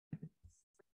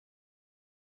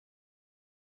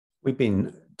We've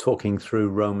been talking through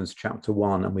Romans chapter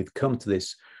 1, and we've come to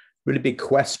this really big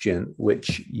question,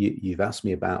 which you've asked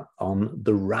me about, on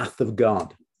the wrath of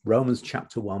God. Romans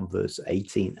chapter 1, verse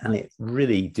 18, and it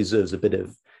really deserves a bit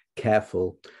of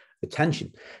careful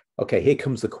attention. Okay, here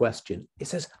comes the question. It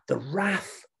says, the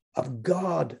wrath of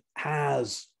God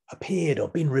has appeared or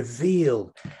been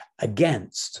revealed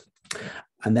against.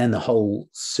 And then the whole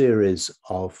series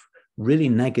of really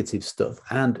negative stuff.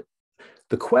 And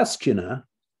the questioner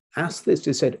asked this,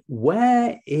 he said,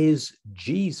 where is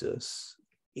Jesus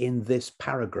in this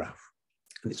paragraph?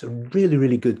 And it's a really,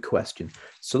 really good question.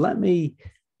 So let me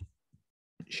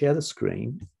share the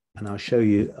screen and I'll show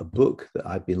you a book that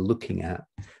I've been looking at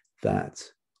that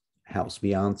helps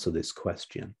me answer this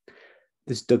question.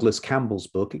 This Douglas Campbell's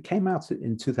book, it came out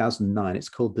in 2009. It's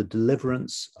called The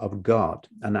Deliverance of God.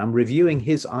 And I'm reviewing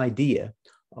his idea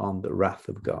on the wrath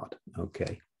of God.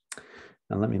 Okay.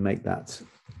 Now let me make that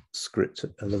script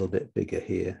a little bit bigger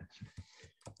here.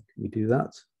 Can we do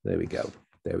that? There we go.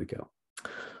 There we go.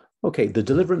 Okay, the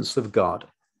deliverance of God.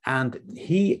 And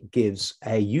he gives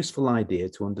a useful idea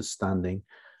to understanding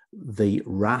the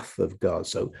wrath of God.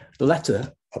 So the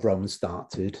letter of Romans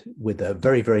started with a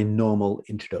very, very normal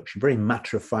introduction, very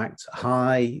matter of fact.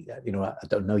 Hi, I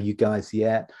don't know you guys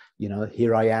yet.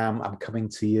 Here I am, I'm coming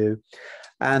to you.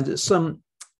 And some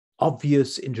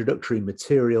obvious introductory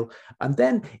material. And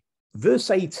then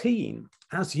verse 18,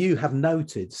 as you have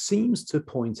noted, seems to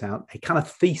point out a kind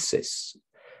of thesis,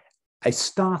 a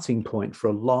starting point for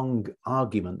a long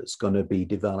argument that's going to be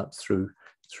developed through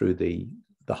the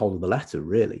whole of the letter,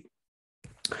 really.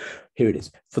 Here it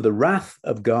is. For the wrath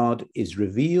of God is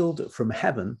revealed from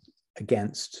heaven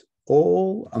against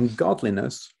all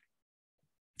ungodliness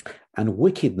and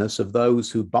wickedness of those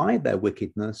who by their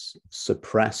wickedness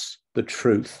suppress the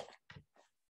truth.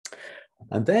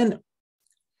 And then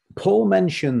Paul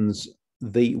mentions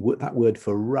that word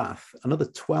for wrath another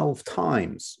 12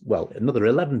 times, well, another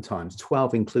 11 times,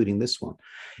 12 including this one.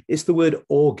 It's the word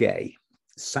orgè. It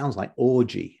sounds like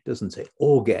orgy, doesn't it?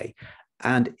 Orgè.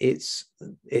 And it's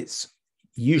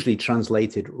usually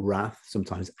translated wrath,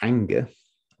 sometimes anger.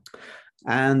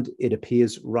 And it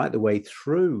appears right the way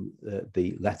through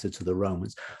the letter to the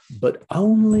Romans. But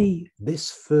only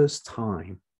this first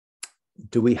time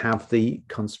do we have the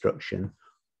construction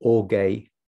orgè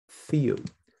theou,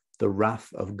 the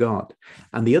wrath of God.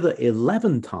 And the other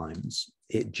 11 times,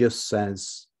 it just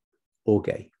says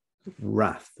orgè,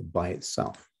 wrath by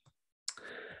itself.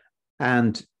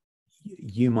 And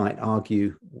you might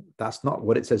argue, that's not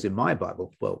what it says in my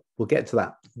Bible. Well, we'll get to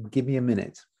that. Give me a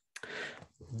minute.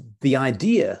 The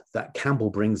idea that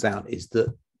Campbell brings out is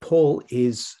that Paul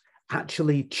is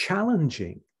actually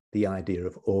challenging the idea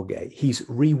of orgè. He's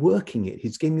reworking it.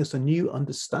 He's giving us a new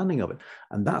understanding of it.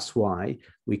 And that's why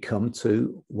we come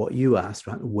to what you asked,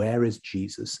 right? Where is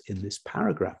Jesus in this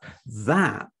paragraph?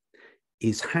 That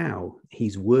is how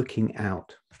he's working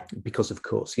out. Because, of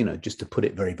course, just to put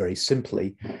it very, very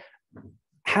simply,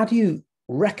 how do you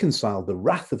reconcile the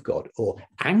wrath of God or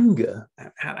anger?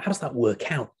 How does that work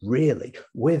out, really,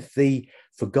 with the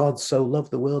for God so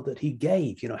loved the world that he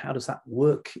gave? How does that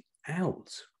work out?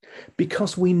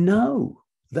 Because we know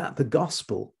that the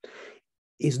gospel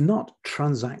is not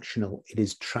transactional, it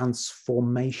is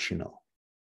transformational.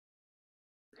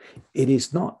 It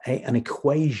is not an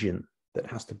equation that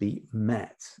has to be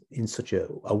met in such a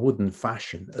wooden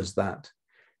fashion as that,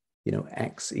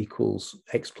 x equals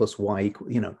x plus y equal,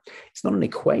 it's not an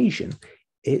equation,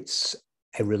 it's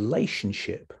a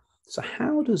relationship. So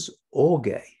how does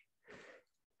orgè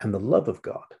and the love of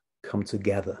God come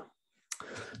together?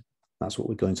 That's what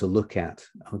we're going to look at.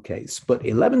 Okay, but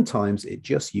 11 times it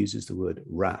just uses the word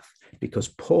wrath because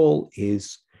Paul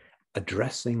is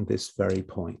addressing this very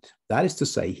point. That is to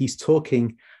say, he's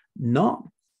talking about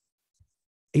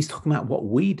what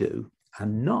we do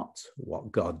and not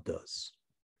what God does.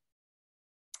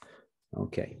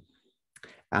 Okay,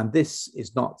 and this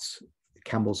is not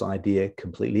Campbell's idea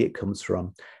completely. It comes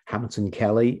from Hamilton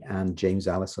Kelly and James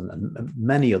Allison and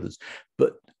many others.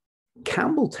 But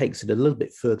Campbell takes it a little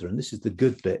bit further, and this is the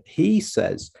good bit. He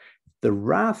says the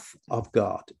wrath of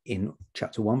God in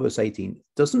chapter 1, verse 18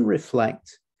 doesn't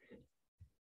reflect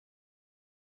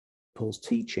Paul's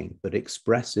teaching, but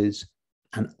expresses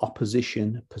an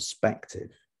opposition perspective.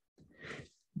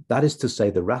 That is to say,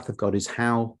 the wrath of God is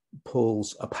how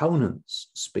Paul's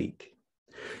opponents speak.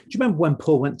 Do you remember when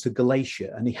Paul went to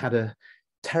Galatia and he had a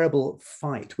terrible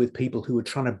fight with people who were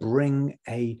trying to bring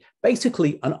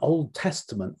basically an Old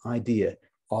Testament idea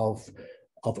of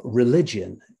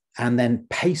religion and then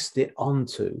paste it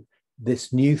onto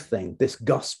this new thing, this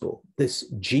gospel, this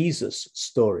Jesus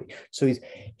story. So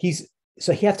he's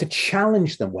So he had to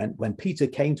challenge them. When Peter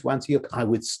came to Antioch, I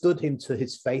withstood him to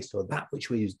his face, or that which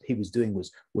he was doing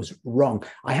was wrong.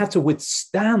 I had to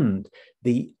withstand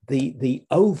the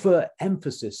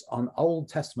overemphasis on Old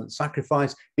Testament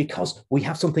sacrifice, because we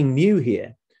have something new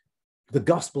here. The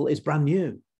gospel is brand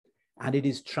new, and it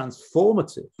is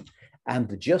transformative. And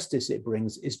the justice it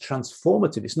brings is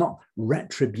transformative. It's not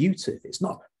retributive. It's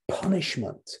not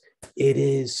punishment. It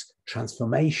is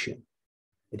transformation.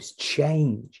 It's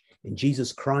change. In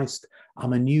Jesus Christ,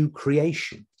 I'm a new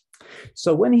creation.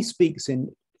 So when he speaks in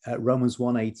Romans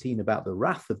 1:18 about the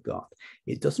wrath of God,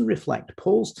 it doesn't reflect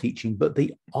Paul's teaching, but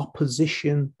the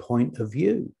opposition point of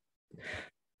view.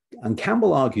 And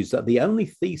Campbell argues that the only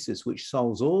thesis which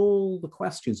solves all the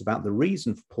questions about the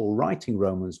reason for Paul writing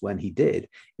Romans when he did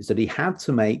is that he had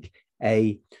to make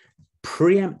a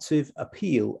preemptive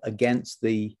appeal against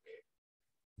the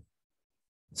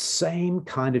same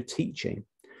kind of teaching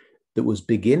that was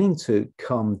beginning to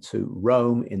come to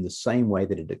Rome in the same way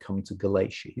that it had come to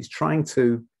Galatia. He's trying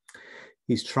to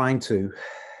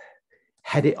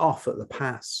head it off at the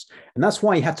pass. And that's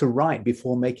why he had to write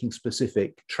before making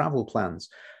specific travel plans.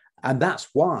 And that's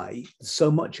why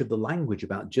so much of the language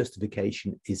about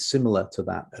justification is similar to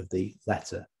that of the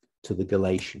letter to the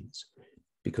Galatians,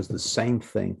 because the same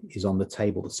thing is on the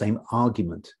table. The same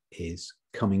argument is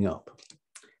coming up.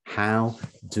 How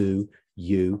do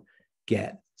you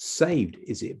get saved?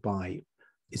 Is it by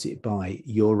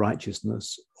your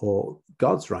righteousness or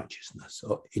God's righteousness,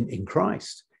 or in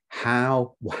Christ?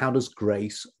 How does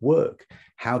grace work?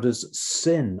 How does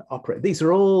sin operate? These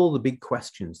are all the big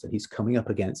questions that he's coming up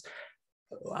against.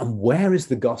 And where is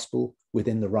the gospel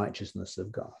within the righteousness of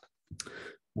God?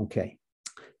 Okay,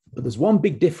 but there's one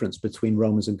big difference between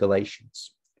Romans and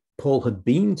Galatians. Paul had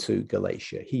been to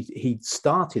Galatia. He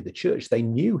started the church. They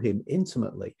knew him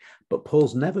intimately, but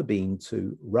Paul's never been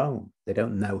to Rome. They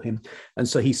don't know him. And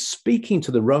so he's speaking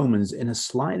to the Romans in a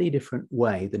slightly different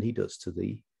way than he does to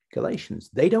the Galatians.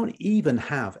 They don't even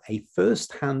have a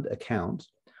first-hand account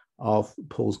of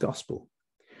Paul's gospel.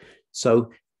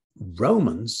 So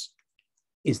Romans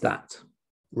is that.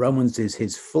 Romans is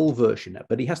his full version,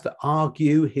 but he has to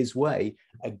argue his way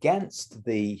against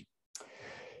the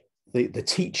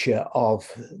teacher of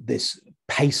this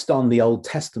paste on the Old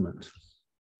Testament.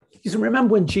 You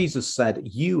remember when Jesus said,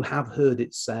 "You have heard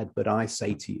it said, but I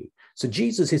say to you." So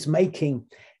Jesus is making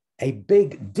a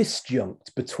big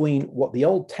disjunct between what the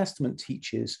Old Testament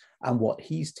teaches and what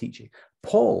he's teaching.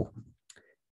 Paul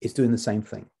is doing the same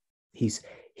thing. He's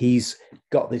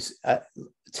got this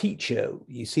teacher.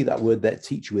 You see that word there,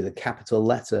 teacher, with a capital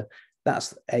letter.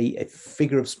 That's a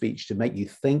figure of speech to make you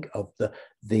think of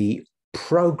the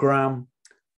program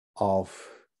of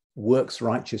works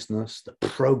righteousness, the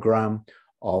program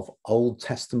of Old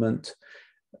Testament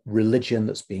religion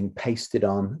that's being pasted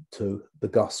on to the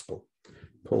gospel.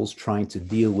 Paul's trying to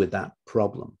deal with that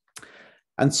problem.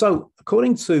 And so,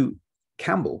 according to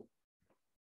Campbell,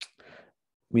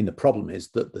 I mean, the problem is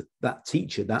that that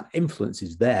teacher, that influence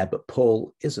is there, but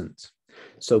Paul isn't.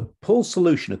 So Paul's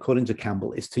solution, according to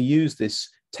Campbell, is to use this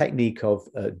technique of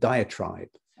diatribe.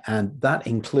 And that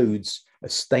includes a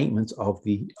statement of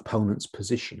the opponent's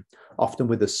position, often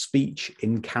with a speech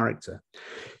in character,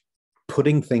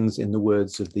 putting things in the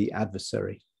words of the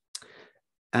adversary.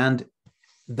 And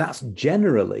that's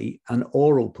generally an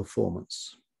oral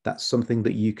performance. That's something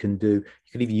that you can do.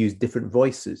 You can even use different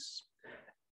voices.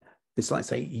 It's like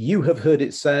saying, "You have heard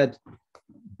it said,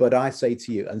 but I say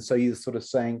to you." And so you're sort of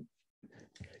saying,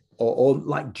 or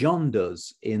like John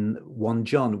does in 1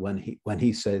 John when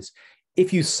he says,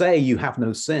 "If you say you have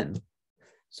no sin."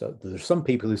 So there are some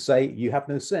people who say you have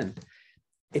no sin.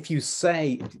 If you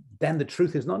say, then the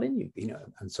truth is not in you,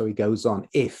 and so he goes on,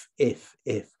 if.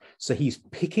 So he's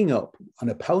picking up an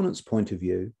opponent's point of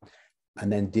view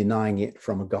and then denying it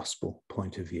from a gospel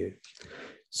point of view.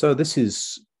 So this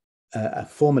is a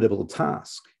formidable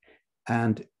task.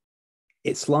 And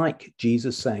it's like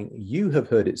Jesus saying, "You have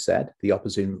heard it said," the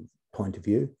opposite point of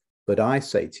view, "but I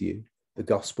say to you," the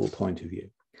gospel point of view.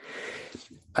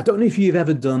 I don't know if you've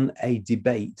ever done a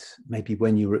debate, maybe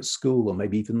when you were at school or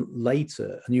maybe even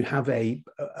later, and you have a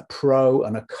pro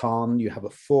and a con, you have a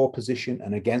for position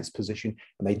and against position,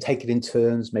 and they take it in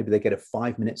turns. Maybe they get a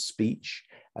 5-minute speech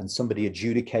and somebody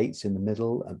adjudicates in the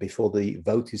middle and before the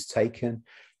vote is taken.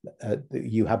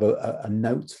 You have a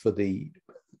note for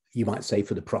you might say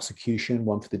for the prosecution,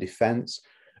 one for the defense,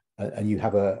 and you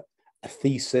have a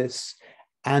thesis.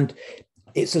 And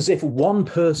it's as if one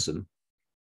person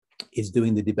is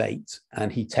doing the debate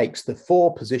and he takes the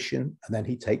for position and then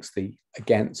he takes the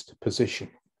against position.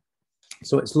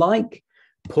 So it's like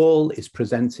Paul is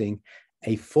presenting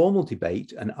a formal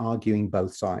debate and arguing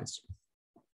both sides.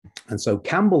 And so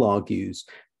Campbell argues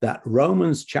that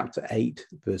Romans chapter 8,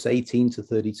 verse 18 to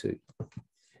 32.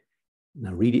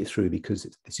 Now read it through because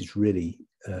this is really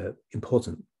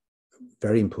important,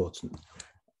 very important.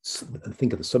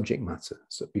 Think of the subject matter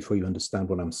before you understand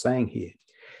what I'm saying here.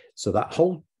 So that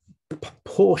whole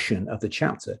portion of the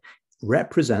chapter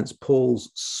represents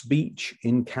Paul's speech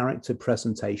in character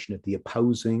presentation of the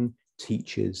opposing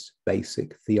teachers'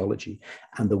 basic theology.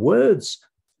 And the words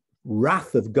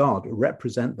wrath of God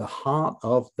represent the heart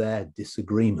of their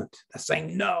disagreement. They're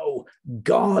saying, no,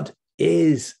 God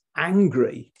is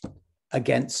angry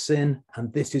against sin,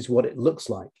 and this is what it looks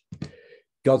like.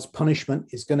 God's punishment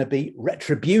is going to be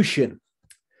retribution.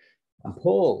 And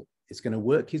Paul is going to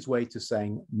work his way to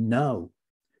saying, no,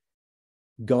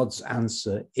 God's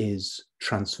answer is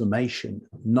transformation,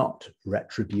 not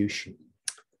retribution.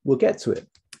 We'll get to it.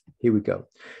 Here we go.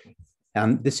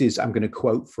 And this is, I'm going to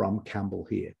quote from Campbell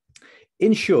here.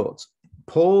 In short,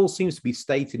 Paul seems to be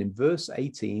stating in verse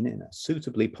 18 in a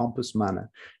suitably pompous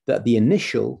manner that the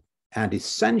initial and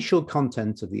essential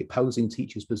content of the opposing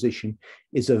teacher's position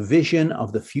is a vision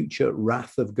of the future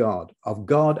wrath of God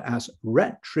as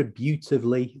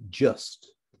retributively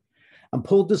just. And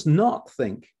Paul does not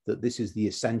think that this is the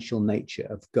essential nature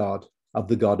of God, of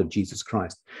the God of Jesus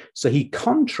Christ. So he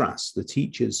contrasts the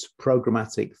teacher's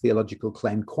programmatic theological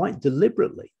claim quite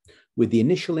deliberately with the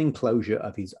initial enclosure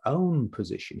of his own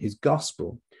position, his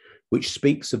gospel, which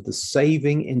speaks of the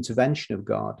saving intervention of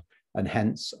God and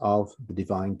hence of the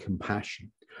divine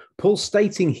compassion. Paul's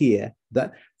stating here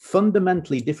that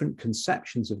fundamentally different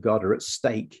conceptions of God are at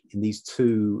stake in these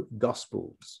two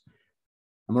gospels.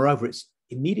 And moreover, it's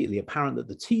immediately apparent that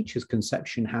the teacher's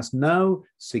conception has no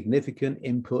significant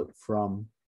input from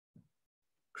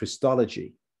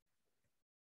Christology.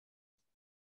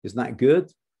 Isn't that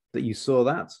good that you saw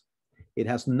that? It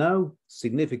has no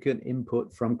significant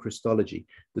input from Christology.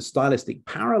 The stylistic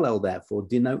parallel, therefore,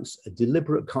 denotes a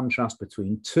deliberate contrast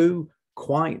between two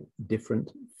quite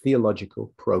different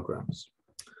theological programs.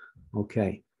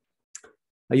 Okay.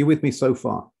 Are you with me so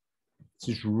far?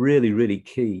 This is really, really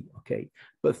key. Okay.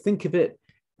 But think of it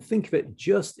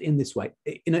just in this way,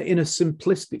 in a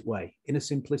simplistic way,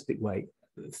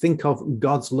 Think of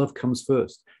God's love comes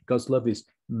first. God's love is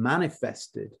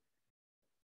manifested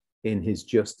in his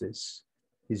justice.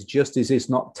 His justice is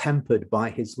not tempered by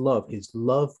his love. His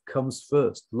love comes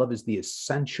first. Love is the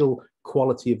essential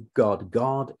quality of God.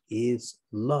 God is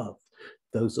love.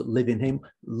 Those that live in him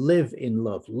live in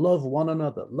love. Love one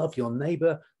another. Love your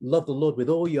neighbor. Love the Lord with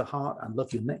all your heart and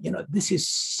love your neighbor. You know, this is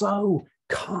so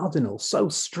cardinal, so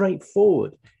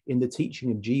straightforward in the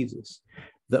teaching of Jesus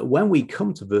that when we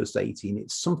come to verse 18,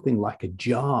 it's something like a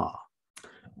jar.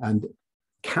 And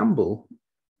Campbell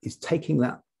is taking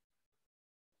that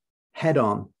head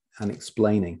on and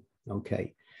explaining.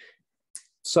 Okay.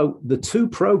 So the two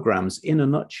programs in a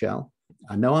nutshell,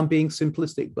 I know I'm being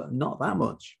simplistic, but not that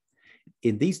much.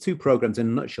 In these two programs in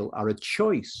a nutshell are a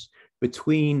choice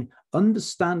between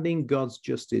understanding God's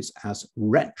justice as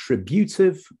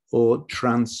retributive or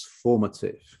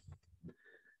transformative.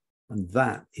 And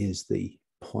that is the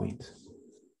point.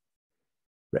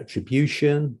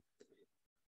 Retribution,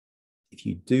 if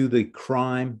you do the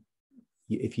crime,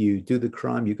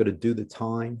 you've got to do the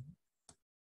time.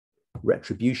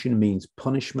 Retribution means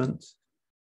punishment.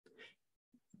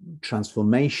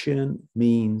 Transformation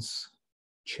means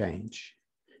change,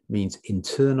 means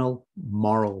internal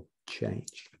moral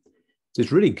change. So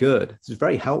it's really good. It's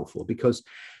very helpful because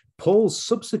Paul's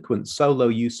subsequent solo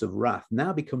use of wrath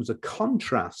now becomes a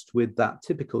contrast with that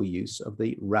typical use of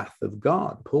the wrath of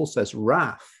God. Paul says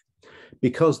wrath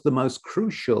because the most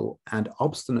crucial and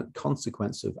obstinate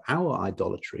consequence of our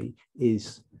idolatry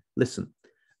is, listen,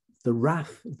 the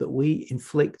wrath that we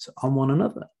inflict on one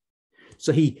another.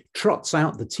 So he trots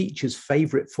out the teacher's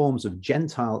favorite forms of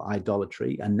Gentile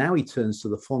idolatry, and now he turns to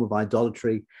the form of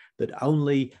idolatry that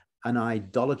only an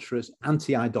idolatrous,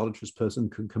 anti-idolatrous person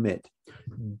can commit.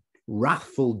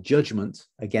 Wrathful judgment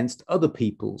against other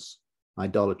people's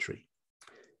idolatry.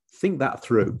 Think that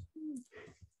through.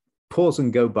 Pause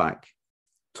and go back.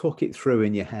 Talk it through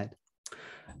in your head.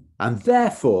 And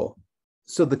therefore,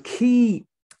 so the key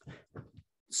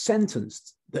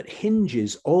sentence that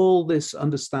hinges all this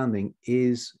understanding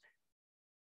is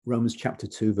Romans chapter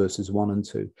 2, verses 1 and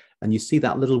 2. And you see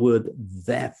that little word,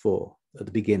 therefore, at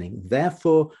the beginning.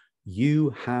 Therefore, you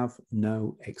have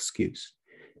no excuse.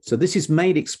 So this is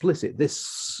made explicit.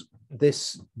 This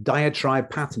diatribe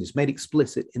pattern is made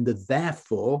explicit in the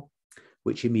therefore,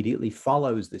 which immediately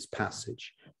follows this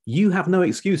passage. You have no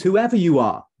excuse, whoever you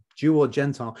are, Jew or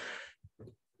Gentile.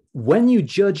 When you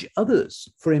judge others,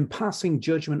 for in passing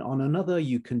judgment on another,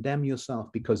 you condemn yourself,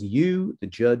 because you, the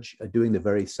judge, are doing the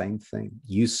very same thing.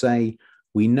 You say,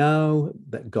 we know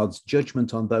that God's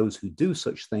judgment on those who do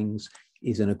such things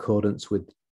is in accordance with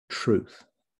truth.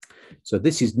 So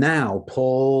this is now,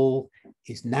 Paul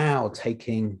is now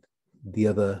taking the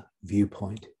other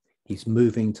viewpoint. He's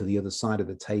moving to the other side of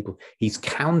the table. He's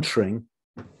countering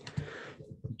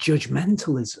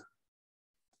judgmentalism.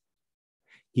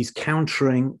 He's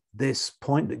countering this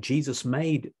point that Jesus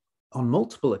made on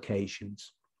multiple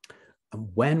occasions. And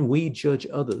when we judge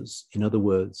others, in other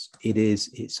words, it is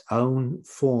its own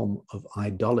form of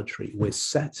idolatry. We're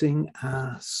setting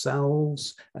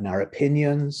ourselves and our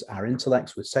opinions, our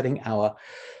intellects, we're setting our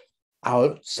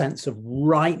sense of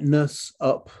rightness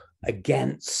up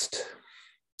against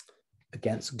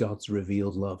God's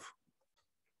revealed love.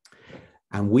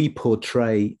 And we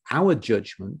portray our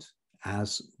judgment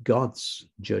as God's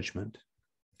judgment.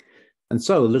 And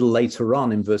so a little later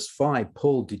on in verse 5,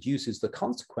 Paul deduces the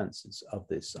consequences of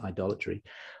this idolatry.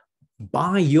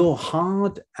 By your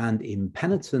hard and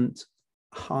impenitent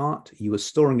heart, you are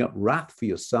storing up wrath for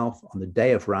yourself on the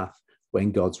day of wrath,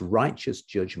 when God's righteous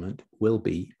judgment will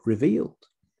be revealed.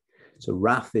 So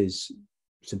wrath is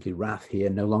simply wrath here,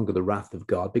 no longer the wrath of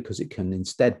God, because it can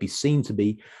instead be seen to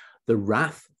be the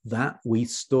wrath that we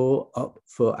store up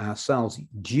for ourselves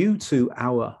due to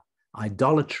our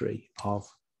idolatry of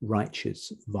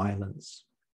righteous violence.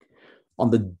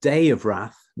 On the day of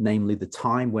wrath, namely the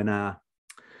time when our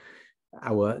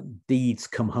deeds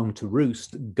come home to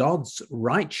roost, God's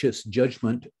righteous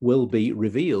judgment will be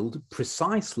revealed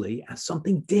precisely as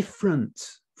something different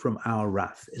from our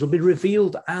wrath. It'll be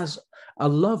revealed as a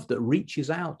love that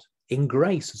reaches out in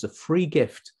grace as a free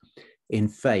gift in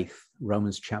faith.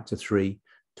 Romans chapter 3,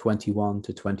 21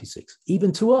 to 26.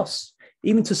 Even to us,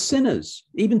 even to sinners,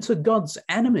 even to God's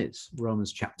enemies.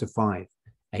 Romans chapter 5,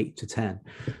 8 to 10.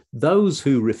 Those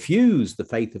who refuse the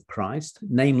faith of Christ,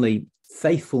 namely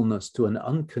faithfulness to an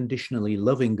unconditionally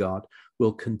loving God,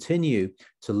 will continue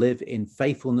to live in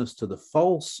faithfulness to the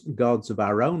false gods of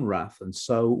our own wrath, and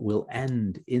so will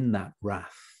end in that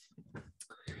wrath.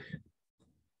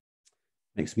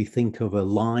 Makes me think of a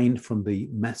line from the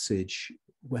Message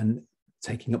when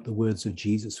taking up the words of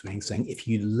Jesus, when he's saying, if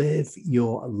you live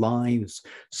your lives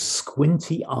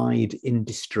squinty-eyed in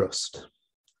distrust.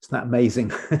 Isn't that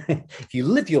amazing? If you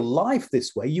live your life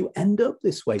this way, you end up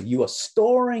this way. You are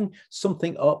storing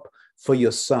something up for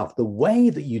yourself. The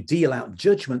way that you deal out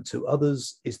judgment to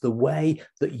others is the way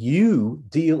that you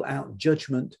deal out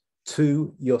judgment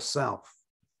to yourself.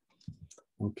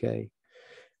 Okay.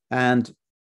 And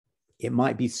it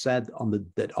might be said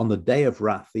that on the day of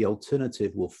wrath, the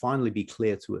alternative will finally be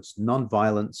clear to us: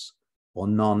 non-violence or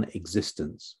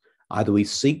non-existence. Either we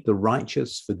seek the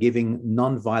righteous, forgiving,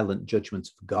 non-violent judgment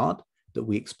of God that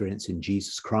we experience in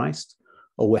Jesus Christ,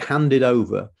 or we're handed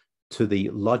over to the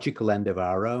logical end of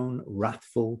our own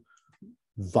wrathful,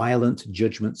 violent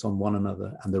judgments on one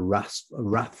another and the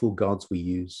wrathful gods we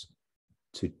use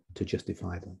to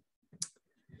justify them.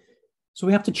 So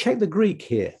we have to check the Greek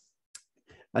here.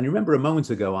 And you remember a moment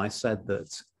ago, I said that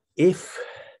if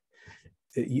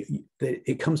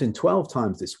it comes in 12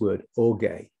 times, this word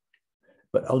orgè,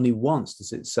 but only once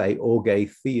does it say orgè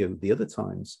theou. The other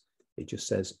times, it just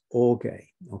says orgè.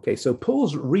 Okay, so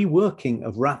Paul's reworking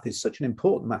of wrath is such an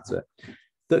important matter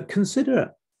that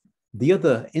consider the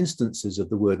other instances of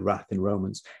the word wrath in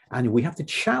Romans, and we have to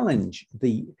challenge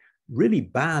the really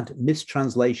bad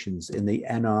mistranslations in the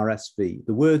NRSV.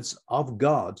 The words of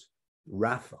God,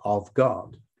 wrath of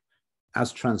God,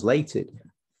 as translated,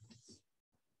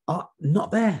 are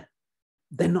not there.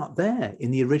 They're not there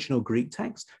in the original Greek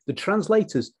text. The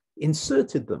translators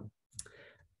inserted them.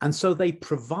 And so they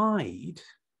provide,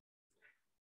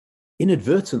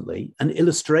 inadvertently, an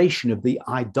illustration of the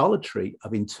idolatry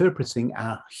of interpreting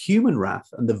our human wrath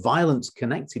and the violence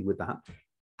connected with that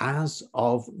as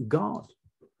of God,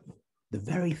 the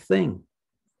very thing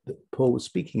that Paul was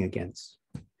speaking against.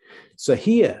 So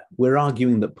here we're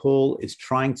arguing that Paul is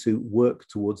trying to work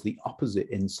towards the opposite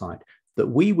insight, that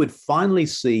we would finally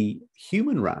see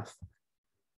human wrath,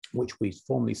 which we've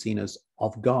formerly seen as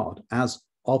of God, as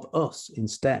of us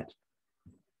instead.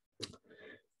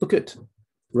 Look at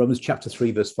Romans chapter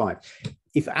 3, verse 5.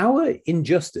 If our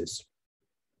injustice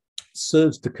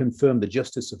serves to confirm the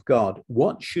justice of God,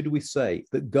 what should we say?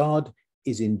 That God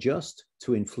is unjust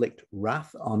to inflict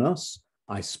wrath on us?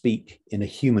 I speak in a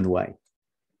human way.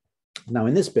 Now,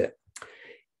 in this bit,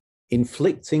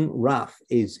 inflicting wrath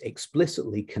is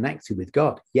explicitly connected with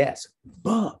God, yes,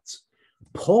 but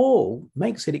Paul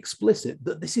makes it explicit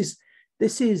that this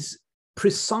is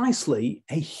precisely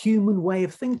a human way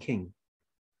of thinking.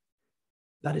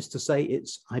 That is to say,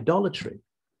 it's idolatry.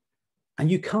 And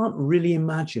you can't really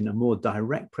imagine a more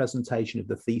direct presentation of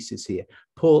the thesis here.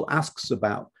 Paul asks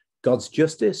about God's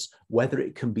justice, whether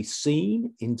it can be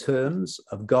seen in terms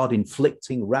of God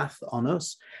inflicting wrath on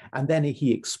us. And then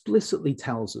he explicitly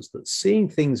tells us that seeing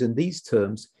things in these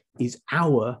terms is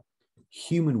our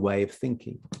human way of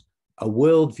thinking, a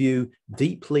worldview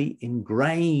deeply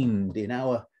ingrained in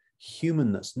our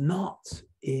humanness, not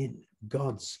in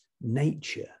God's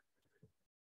nature,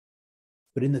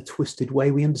 but in the twisted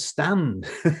way we understand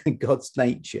God's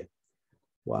nature.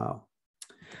 Wow.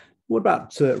 What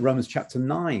about Romans chapter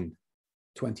 9,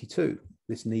 22?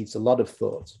 This needs a lot of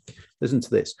thought. Listen to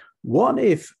this. What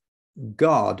if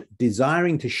God,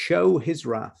 desiring to show his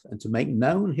wrath and to make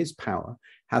known his power,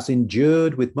 has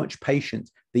endured with much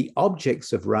patience the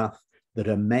objects of wrath that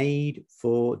are made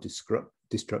for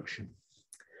destruction?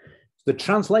 The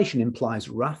translation implies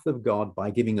wrath of God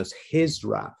by giving us his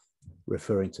wrath,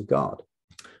 referring to God.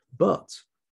 But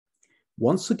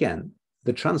once again,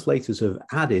 the translators have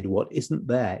added what isn't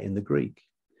there in the Greek.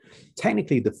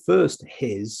 Technically, the first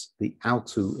his, the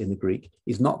autou in the Greek,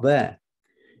 is not there,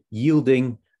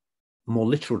 yielding more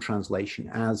literal translation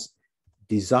as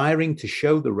desiring to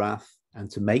show the wrath and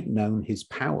to make known his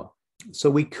power. So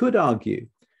we could argue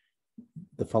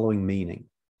the following meaning.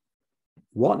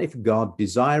 What if God,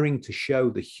 desiring to show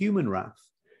the human wrath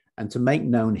and to make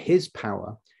known his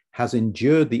power, has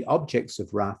endured the objects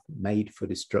of wrath made for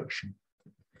destruction?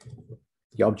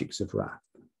 The objects of wrath,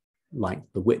 like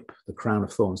the whip, the crown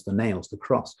of thorns, the nails, the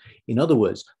cross. In other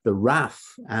words, the wrath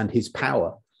and his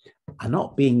power are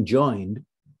not being joined,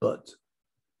 but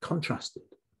contrasted.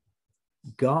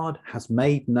 God has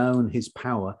made known his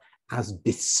power as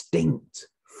distinct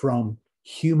from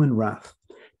human wrath,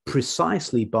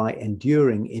 precisely by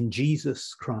enduring in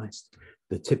Jesus Christ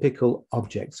the typical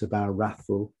objects of our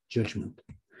wrathful judgment.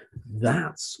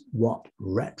 That's what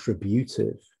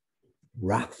retributive,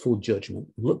 wrathful judgment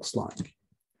looks like.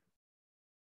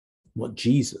 What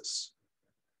Jesus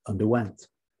underwent.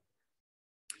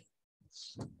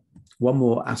 One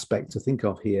more aspect to think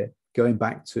of here, going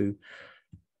back to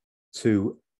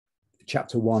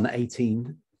chapter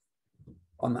 1:18,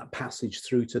 on that passage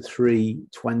through to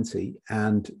 3:20,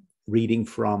 and reading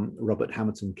from Robert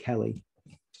Hamilton Kelly,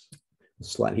 a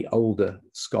slightly older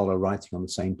scholar writing on the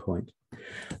same point.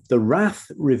 The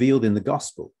wrath revealed in the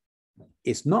gospel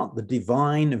is not the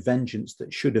divine vengeance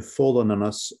that should have fallen on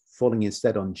us, falling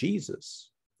instead on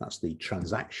Jesus. That's the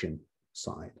transaction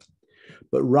side.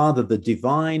 But rather the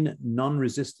divine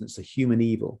non-resistance to human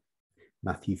evil.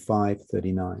 Matthew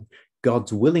 5:39.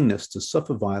 God's willingness to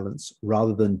suffer violence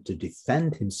rather than to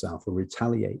defend himself or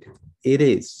retaliate. It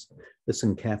is,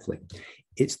 listen carefully,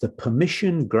 it's the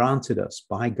permission granted us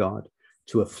by God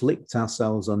to afflict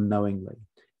ourselves unknowingly.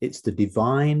 It's the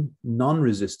divine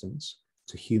non-resistance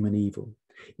to human evil.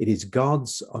 It is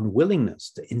God's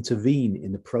unwillingness to intervene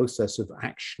in the process of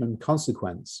action and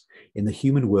consequence in the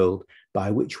human world by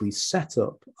which we set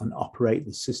up and operate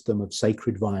the system of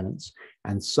sacred violence,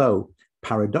 and so,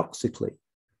 paradoxically,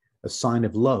 a sign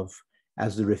of love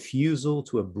as the refusal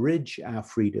to abridge our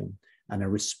freedom and a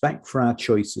respect for our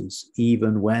choices,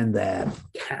 even when they're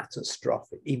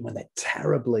catastrophic, even when they're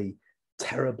terribly,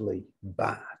 terribly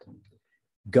bad.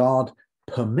 God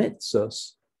permits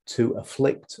us to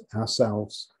afflict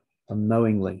ourselves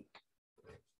unknowingly.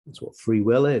 That's what free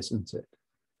will is, isn't it?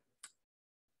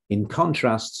 In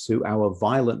contrast to our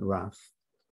violent wrath,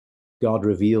 God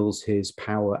reveals his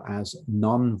power as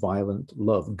non-violent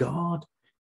love. God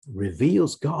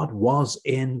reveals God was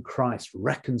in Christ,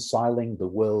 reconciling the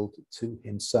world to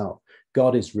himself.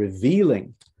 God is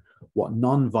revealing what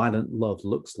non-violent love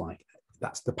looks like.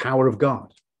 That's the power of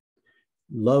God.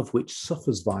 Love which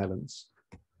suffers violence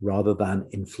rather than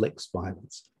inflicts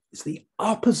violence. It's the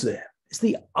opposite. It's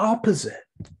the opposite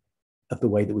of the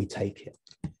way that we take it.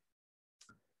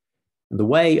 And the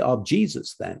way of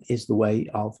Jesus, then, is the way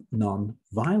of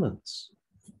non-violence.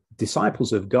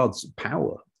 Disciples of God's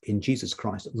power in Jesus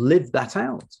Christ live that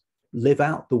out, live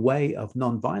out the way of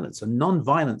non-violence. And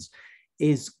non-violence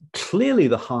is clearly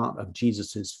the heart of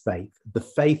Jesus's faith, the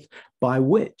faith by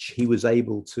which he was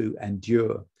able to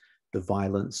endure the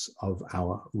violence of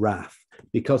our wrath,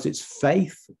 because it's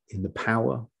faith in the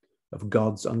power of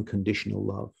God's unconditional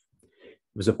love. It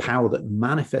was a power that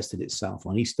manifested itself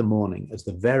on Easter morning as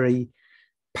the very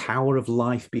power of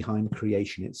life behind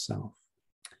creation itself.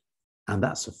 And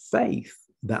that's a faith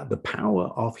that the power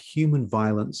of human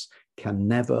violence can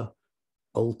never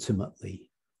ultimately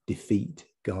defeat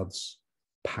God's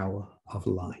power of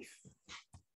life.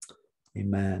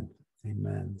 Amen.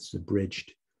 Amen. It's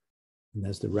abridged. And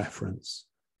there's the reference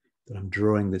that I'm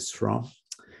drawing this from.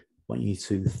 want you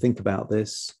to think about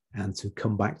this and to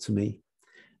come back to me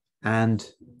and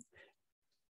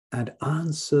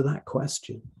answer that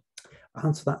question.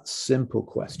 Answer that simple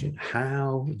question.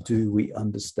 How do we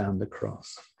understand the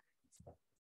cross?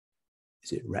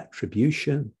 Is it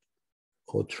retribution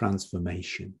or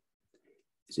transformation?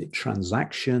 Is it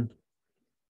transaction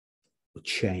or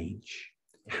change?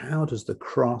 How does the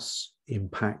cross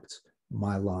impact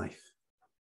my life?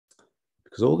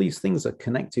 Because all these things are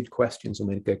connected questions, and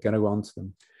we're going to go on to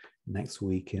them next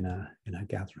week in our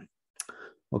gathering.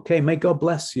 Okay, may God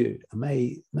bless you.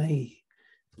 May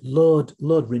Lord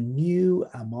renew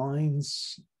our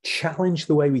minds, challenge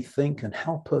the way we think, and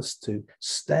help us to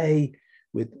stay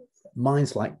with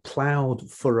minds like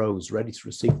plowed furrows, ready to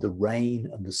receive the rain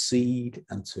and the seed,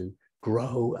 and to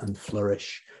grow and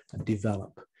flourish and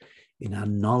develop in our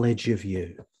knowledge of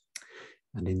you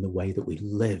and in the way that we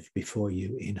live before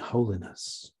you in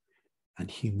holiness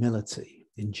and humility,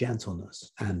 in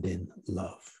gentleness and in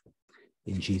love.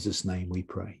 In Jesus' name we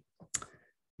pray.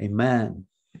 Amen.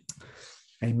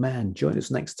 Amen. Join us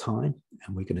next time,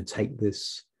 and we're going to take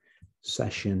this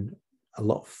session a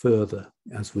lot further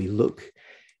as we look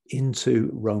into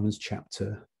Romans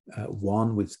chapter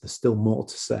 1, with there's still more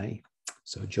to say.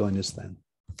 So join us then.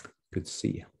 Good to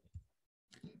see you.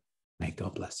 May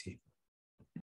God bless you.